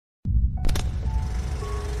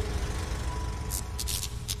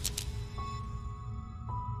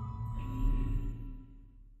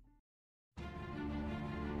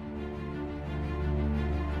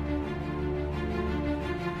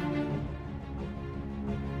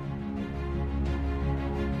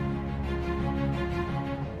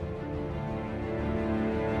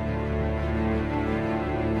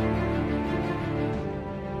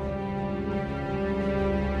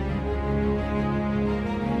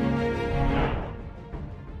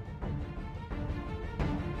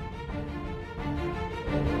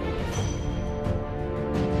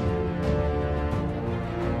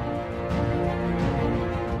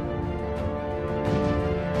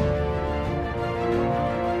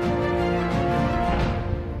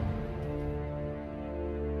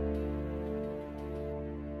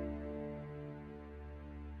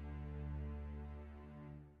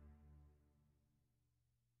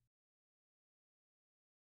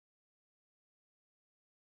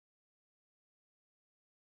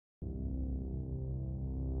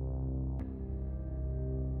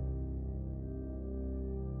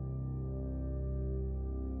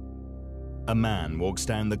A man walks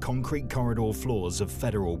down the concrete corridor floors of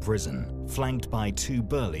federal prison, flanked by two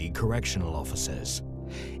burly correctional officers.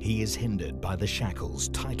 He is hindered by the shackles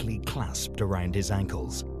tightly clasped around his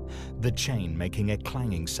ankles, the chain making a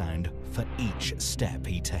clanging sound for each step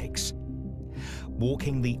he takes.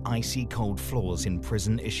 Walking the icy cold floors in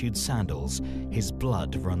prison-issued sandals, his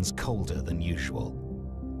blood runs colder than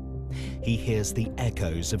usual. He hears the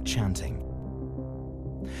echoes of chanting.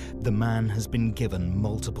 The man has been given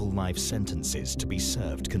multiple life sentences to be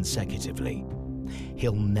served consecutively.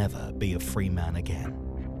 He'll never be a free man again.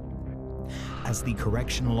 As the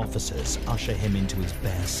correctional officers usher him into his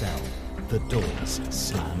bare cell, the doors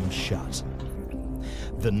slam shut.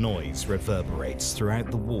 The noise reverberates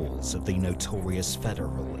throughout the walls of the notorious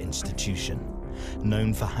federal institution,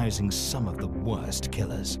 known for housing some of the worst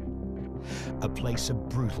killers. A place of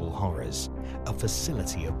brutal horrors, a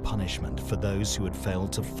facility of punishment for those who had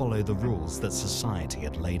failed to follow the rules that society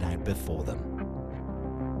had laid out before them.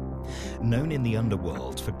 Known in the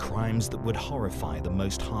underworld for crimes that would horrify the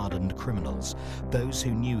most hardened criminals, those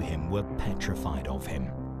who knew him were petrified of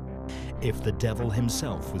him. If the devil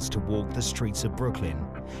himself was to walk the streets of Brooklyn,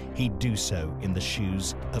 he'd do so in the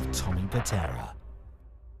shoes of Tommy Pitera.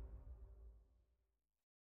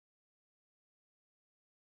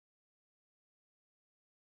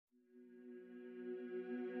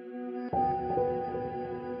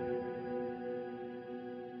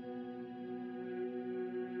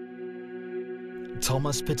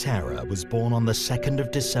 Thomas Pitera was born on the 2nd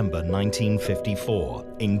of December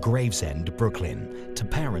 1954 in Gravesend, Brooklyn, to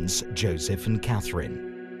parents Joseph and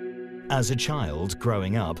Catherine. As a child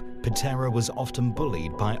growing up, Pitera was often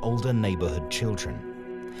bullied by older neighborhood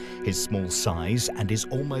children. His small size and his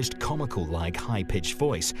almost comical-like high-pitched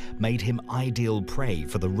voice made him ideal prey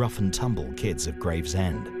for the rough-and-tumble kids of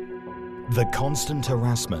Gravesend. The constant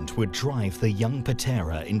harassment would drive the young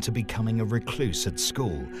Pitera into becoming a recluse at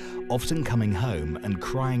school, often coming home and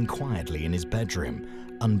crying quietly in his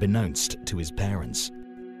bedroom, unbeknownst to his parents.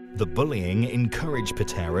 The bullying encouraged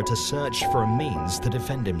Pitera to search for a means to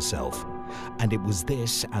defend himself, and it was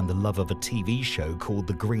this and the love of a TV show called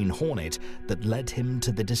The Green Hornet that led him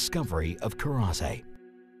to the discovery of karate.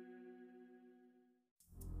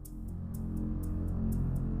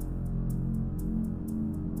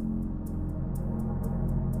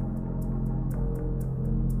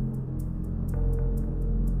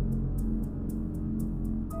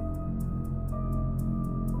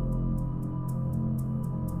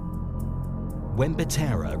 When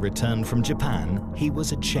Pitera returned from Japan, he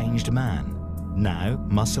was a changed man. Now,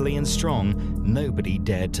 muscly and strong, nobody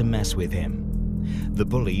dared to mess with him. The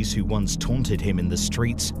bullies who once taunted him in the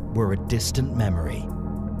streets were a distant memory.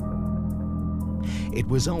 It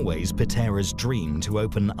was always Pitera's dream to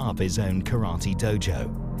open up his own karate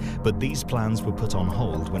dojo, but these plans were put on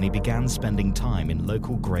hold when he began spending time in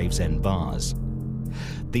local Gravesend bars.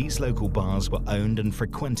 These local bars were owned and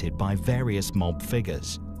frequented by various mob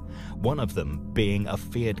figures, one of them being a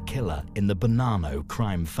feared killer in the Bonanno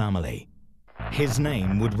crime family. His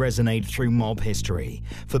name would resonate through mob history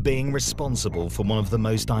for being responsible for one of the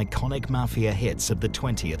most iconic Mafia hits of the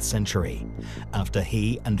 20th century, after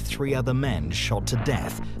he and 3 other men shot to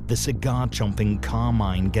death the cigar-chomping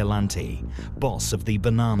Carmine Galante, boss of the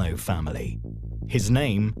Bonanno family. His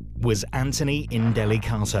name was Anthony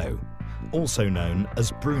Indelicato, also known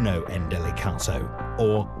as Bruno Indelicato,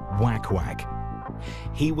 or Whack Whack.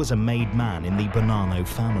 He was a made man in the Bonanno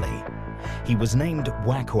family. He was named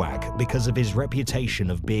Whack Whack because of his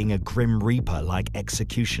reputation of being a grim reaper-like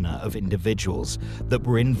executioner of individuals that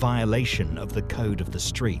were in violation of the code of the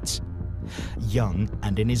streets. Young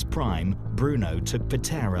and in his prime, Bruno took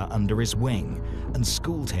Pitera under his wing and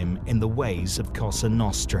schooled him in the ways of Cosa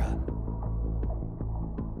Nostra.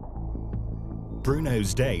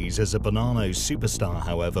 Bruno's days as a Bonanno superstar,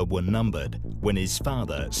 however, were numbered when his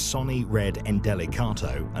father, Sonny Red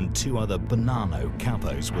Indelicato, and 2 other Bonanno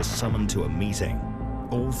capos were summoned to a meeting.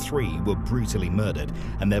 All 3 were brutally murdered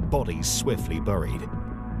and their bodies swiftly buried.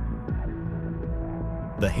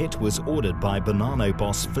 The hit was ordered by Bonanno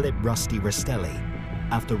boss Flip Rusty Rastelli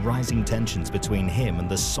after rising tensions between him and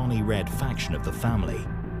the Sonny Red faction of the family.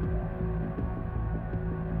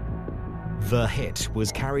 The hit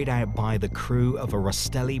was carried out by the crew of a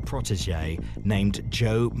Rastelli protege named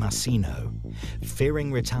Joe Massino.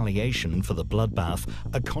 Fearing retaliation for the bloodbath,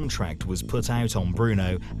 a contract was put out on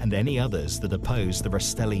Bruno and any others that opposed the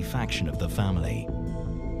Rastelli faction of the family.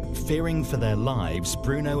 Fearing for their lives,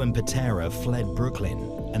 Bruno and Pitera fled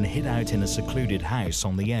Brooklyn and hid out in a secluded house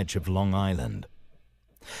on the edge of Long Island.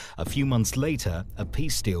 A few months later, a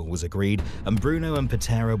peace deal was agreed and Bruno and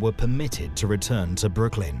Pitera were permitted to return to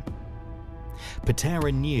Brooklyn.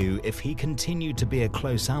 Pitera knew if he continued to be a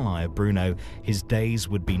close ally of Bruno, his days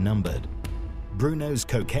would be numbered. Bruno's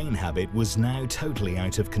cocaine habit was now totally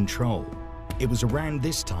out of control. It was around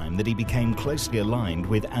this time that he became closely aligned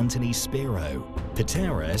with Anthony Spiro.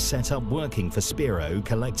 Pitera set up working for Spiro,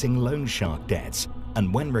 collecting loan shark debts,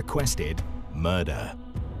 and when requested, murder.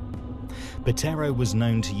 Pitera was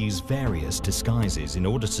known to use various disguises in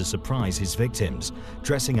order to surprise his victims,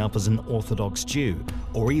 dressing up as an Orthodox Jew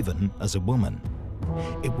or even as a woman.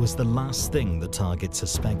 It was the last thing the target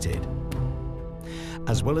suspected.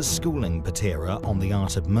 As well as schooling Pitera on the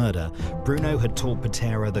art of murder, Bruno had taught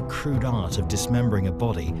Pitera the crude art of dismembering a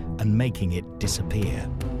body and making it disappear.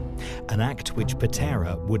 An act which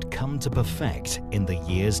Pitera would come to perfect in the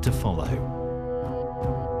years to follow.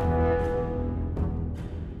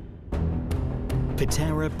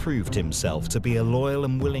 Pitera proved himself to be a loyal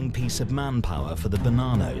and willing piece of manpower for the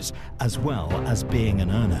Bonanos, as well as being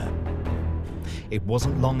an earner. It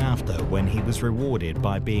wasn't long after when he was rewarded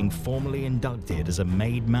by being formally inducted as a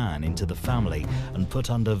made man into the family and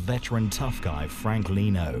put under veteran tough guy Frank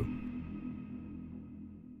Lino.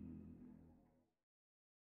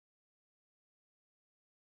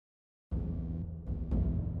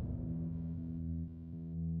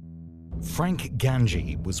 Frank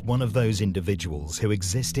Gangi was one of those individuals who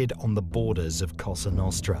existed on the borders of Cosa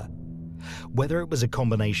Nostra. Whether it was a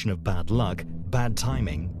combination of bad luck, bad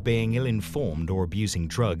timing, being ill-informed or abusing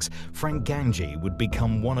drugs, Frank Gangi would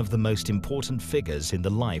become one of the most important figures in the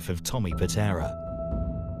life of Tommy Pitera.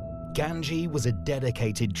 Gangi was a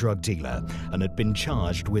dedicated drug dealer and had been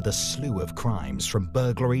charged with a slew of crimes from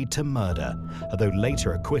burglary to murder, although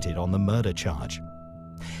later acquitted on the murder charge.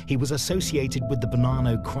 He was associated with the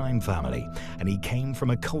Bonanno crime family, and he came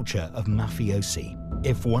from a culture of mafiosi.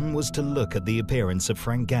 If one was to look at the appearance of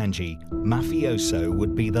Frank Gangi, mafioso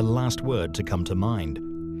would be the last word to come to mind.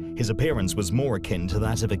 His appearance was more akin to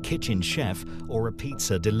that of a kitchen chef or a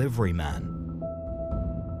pizza delivery man.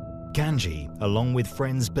 Gangi, along with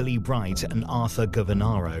friends Billy Bright and Arthur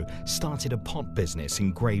Governaro, started a pot business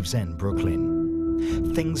in Gravesend,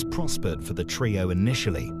 Brooklyn. Things prospered for the trio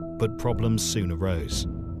initially, but problems soon arose.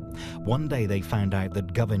 One day they found out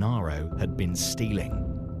that Governaro had been stealing.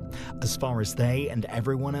 As far as they and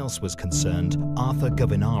everyone else was concerned, Arthur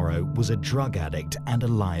Governaro was a drug addict and a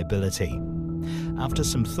liability. After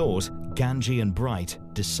some thought, Gangi and Bright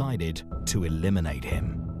decided to eliminate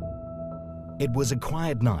him. It was a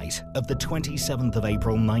quiet night of the 27th of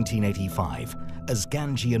April 1985 as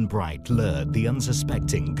Gangi and Bright lured the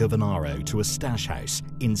unsuspecting Governaro to a stash house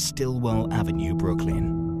in Stillwell Avenue,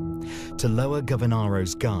 Brooklyn. To lower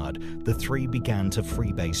Governaro's guard, the three began to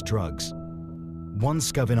freebase drugs.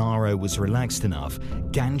 Once Governaro was relaxed enough,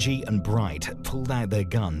 Gangi and Bright pulled out their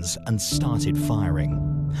guns and started firing.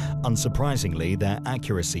 Unsurprisingly, their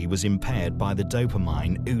accuracy was impaired by the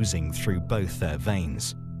dopamine oozing through both their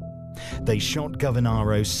veins. They shot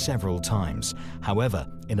Governaro several times. However,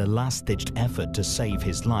 in a last-ditched effort to save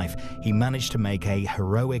his life, he managed to make a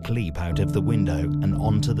heroic leap out of the window and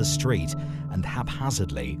onto the street, and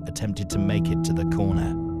haphazardly attempted to make it to the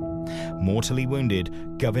corner. Mortally wounded,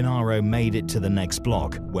 Governaro made it to the next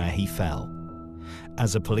block, where he fell.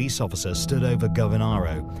 As a police officer stood over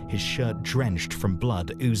Governaro, his shirt drenched from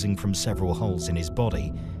blood oozing from several holes in his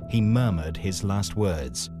body, he murmured his last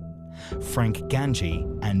words. "Frank Gangi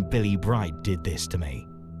and Billy Bright did this to me."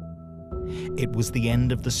 It was the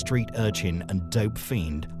end of the street urchin and dope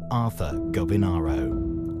fiend Arthur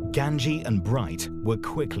Governaro. Gangi and Bright were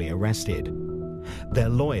quickly arrested. Their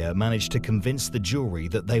lawyer managed to convince the jury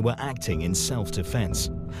that they were acting in self-defense,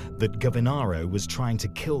 that Governaro was trying to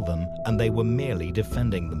kill them and they were merely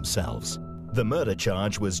defending themselves. The murder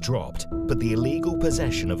charge was dropped, but the illegal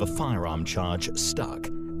possession of a firearm charge stuck,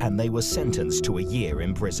 and they were sentenced to a year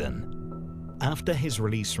in prison. After his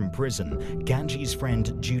release from prison, Gangi's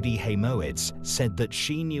friend Judy Heimowitz said that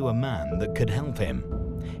she knew a man that could help him.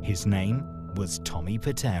 His name was Tommy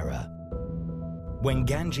Pitera. When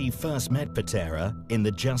Gangi first met Pitera in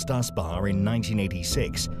the Just Us bar in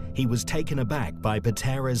 1986, he was taken aback by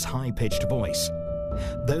Pitera's high-pitched voice.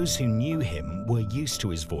 Those who knew him were used to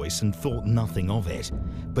his voice and thought nothing of it,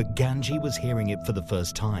 but Gangi was hearing it for the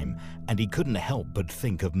first time, and he couldn't help but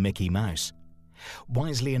think of Mickey Mouse.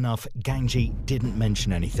 Wisely enough, Gangi didn't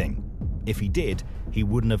mention anything. If he did, he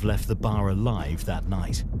wouldn't have left the bar alive that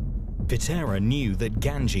night. Pitera knew that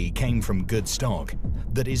Gangi came from good stock,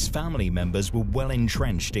 that his family members were well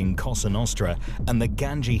entrenched in Cosa Nostra, and that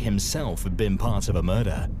Gangi himself had been part of a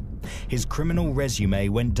murder. His criminal resume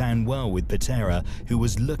went down well with Pitera, who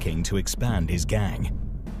was looking to expand his gang.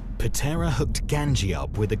 Pitera hooked Ganji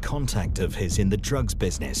up with a contact of his in the drugs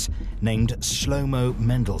business named Shlomo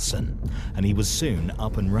Mendelssohn, and he was soon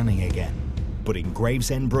up and running again. But in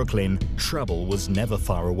Gravesend, Brooklyn, trouble was never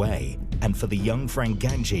far away, and for the young Frank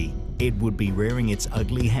Ganji, it would be rearing its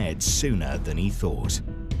ugly head sooner than he thought.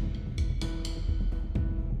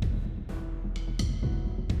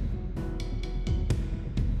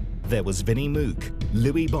 There was Vinnie Mook,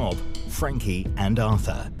 Louis Bob, Frankie and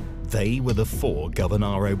Arthur. They were the four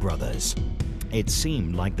Governaro brothers. It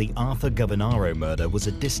seemed like the Arthur Governaro murder was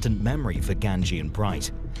a distant memory for Ganji and Bright,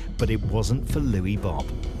 but it wasn't for Louis Bob.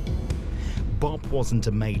 Bob wasn't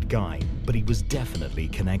a made guy, but he was definitely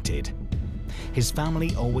connected. His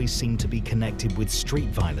family always seemed to be connected with street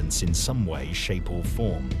violence in some way, shape or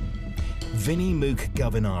form. Vinnie Mook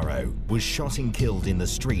Governaro was shot and killed in the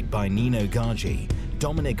street by Nino Gargi,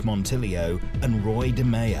 Dominic Montilio and Roy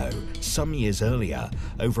DeMeo some years earlier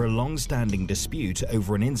over a long-standing dispute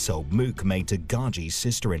over an insult Mook made to Gargi's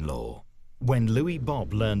sister-in-law. When Louis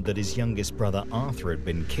Bob learned that his youngest brother Arthur had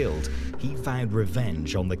been killed, he vowed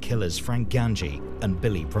revenge on the killers Frank Ganji and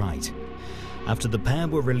Billy Bright. After the pair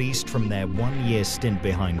were released from their one-year stint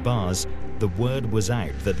behind bars, the word was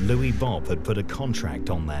out that Louis Bob had put a contract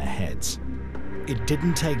on their heads. It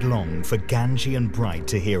didn't take long for Ganji and Bright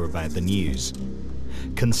to hear about the news.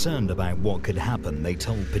 Concerned about what could happen, they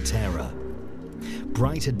told Pitera.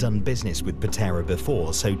 Bright had done business with Pitera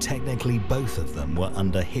before, so technically both of them were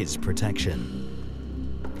under his protection.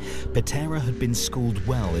 Pitera had been schooled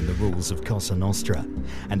well in the rules of Cosa Nostra,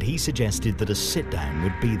 and he suggested that a sit-down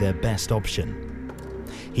would be their best option.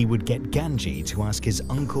 He would get Ganji to ask his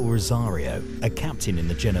uncle Rosario, a captain in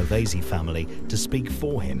the Genovese family, to speak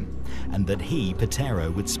for him, and that he,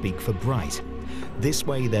 Pitera, would speak for Bright. This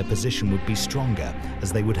way their position would be stronger,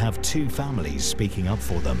 as they would have two families speaking up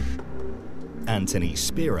for them. Anthony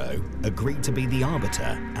Spiro agreed to be the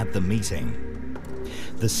arbiter at the meeting.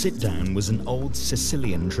 The sit-down was an old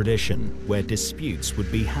Sicilian tradition where disputes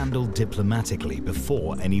would be handled diplomatically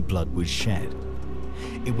before any blood was shed.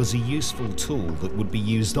 It was a useful tool that would be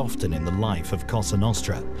used often in the life of Cosa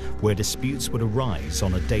Nostra, where disputes would arise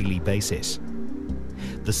on a daily basis.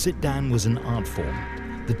 The sit-down was an art form.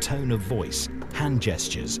 The tone of voice, hand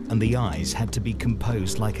gestures and the eyes had to be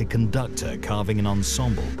composed like a conductor carving an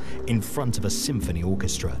ensemble in front of a symphony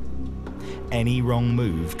orchestra. Any wrong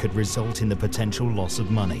move could result in the potential loss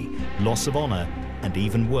of money, loss of honor, and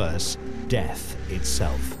even worse, death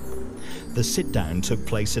itself. The sit-down took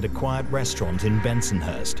place at a quiet restaurant in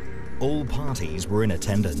Bensonhurst. All parties were in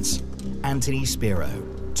attendance. Anthony Spiro,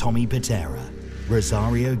 Tommy Pitera,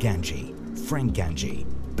 Rosario Ganji, Frank Ganji,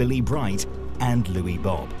 Billy Bright, and Louis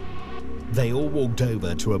Bob. They all walked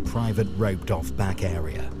over to a private roped-off back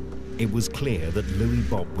area. It was clear that Louis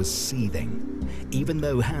Bob was seething. Even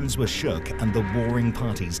though hands were shook and the warring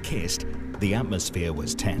parties kissed, the atmosphere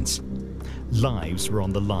was tense. Lives were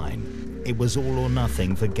on the line. It was all or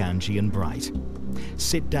nothing for Ganji and Bright.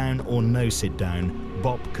 Sit down or no sit down,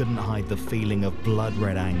 Bob couldn't hide the feeling of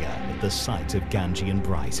blood-red anger at the sight of Ganji and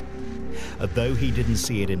Bright. Although he didn't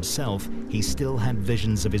see it himself, he still had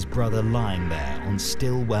visions of his brother lying there on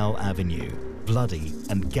Stillwell Avenue, bloody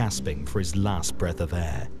and gasping for his last breath of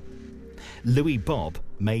air. Louis Bob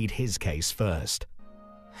made his case first.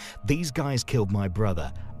 "These guys killed my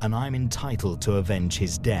brother, and I'm entitled to avenge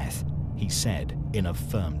his death," he said in a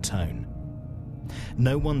firm tone.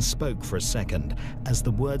 No one spoke for a second. As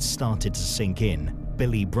the words started to sink in,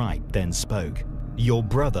 Billy Bright then spoke. "Your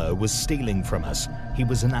brother was stealing from us. He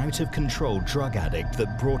was an out-of-control drug addict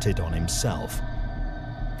that brought it on himself."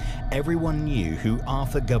 Everyone knew who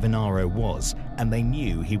Arthur Governaro was, and they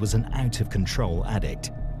knew he was an out-of-control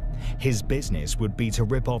addict. His business would be to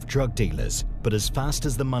rip off drug dealers, but as fast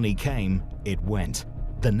as the money came, it went.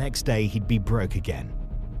 The next day he'd be broke again.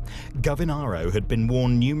 Governaro had been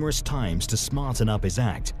warned numerous times to smarten up his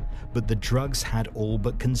act, but the drugs had all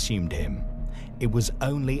but consumed him. It was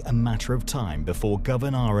only a matter of time before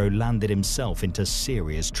Governaro landed himself into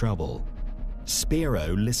serious trouble.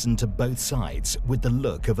 Spiro listened to both sides with the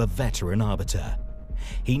look of a veteran arbiter.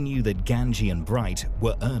 He knew that Ganji and Bright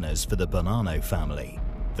were earners for the Bonanno family.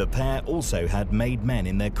 The pair also had made men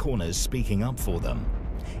in their corners speaking up for them.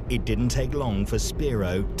 It didn't take long for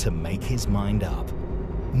Spiro to make his mind up.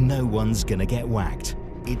 "No one's gonna get whacked.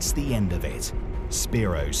 It's the end of it,"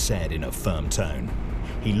 Spiro said in a firm tone.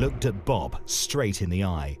 He looked at Bob straight in the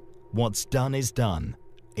eye. "What's done is done.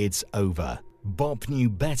 It's over." Bob knew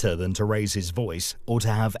better than to raise his voice or to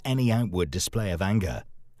have any outward display of anger.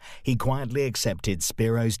 He quietly accepted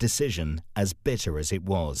Spiro's decision, as bitter as it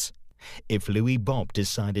was. If Louis Bob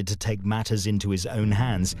decided to take matters into his own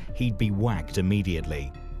hands, he'd be whacked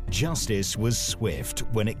immediately. Justice was swift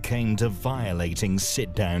when it came to violating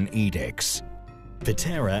sit-down edicts.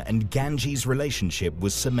 Pitera and Ganji's relationship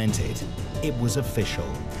was cemented. It was official.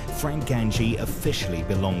 Frank Ganji officially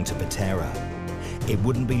belonged to Pitera. It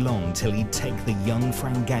wouldn't be long till he'd take the young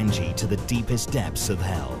Frank Ganji to the deepest depths of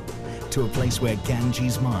hell, to a place where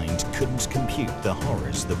Ganji's mind couldn't compute the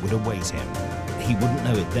horrors that would await him. He wouldn't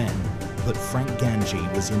know it then, but Frank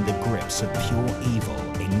Ganji was in the grips of pure evil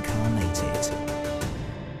incarnated.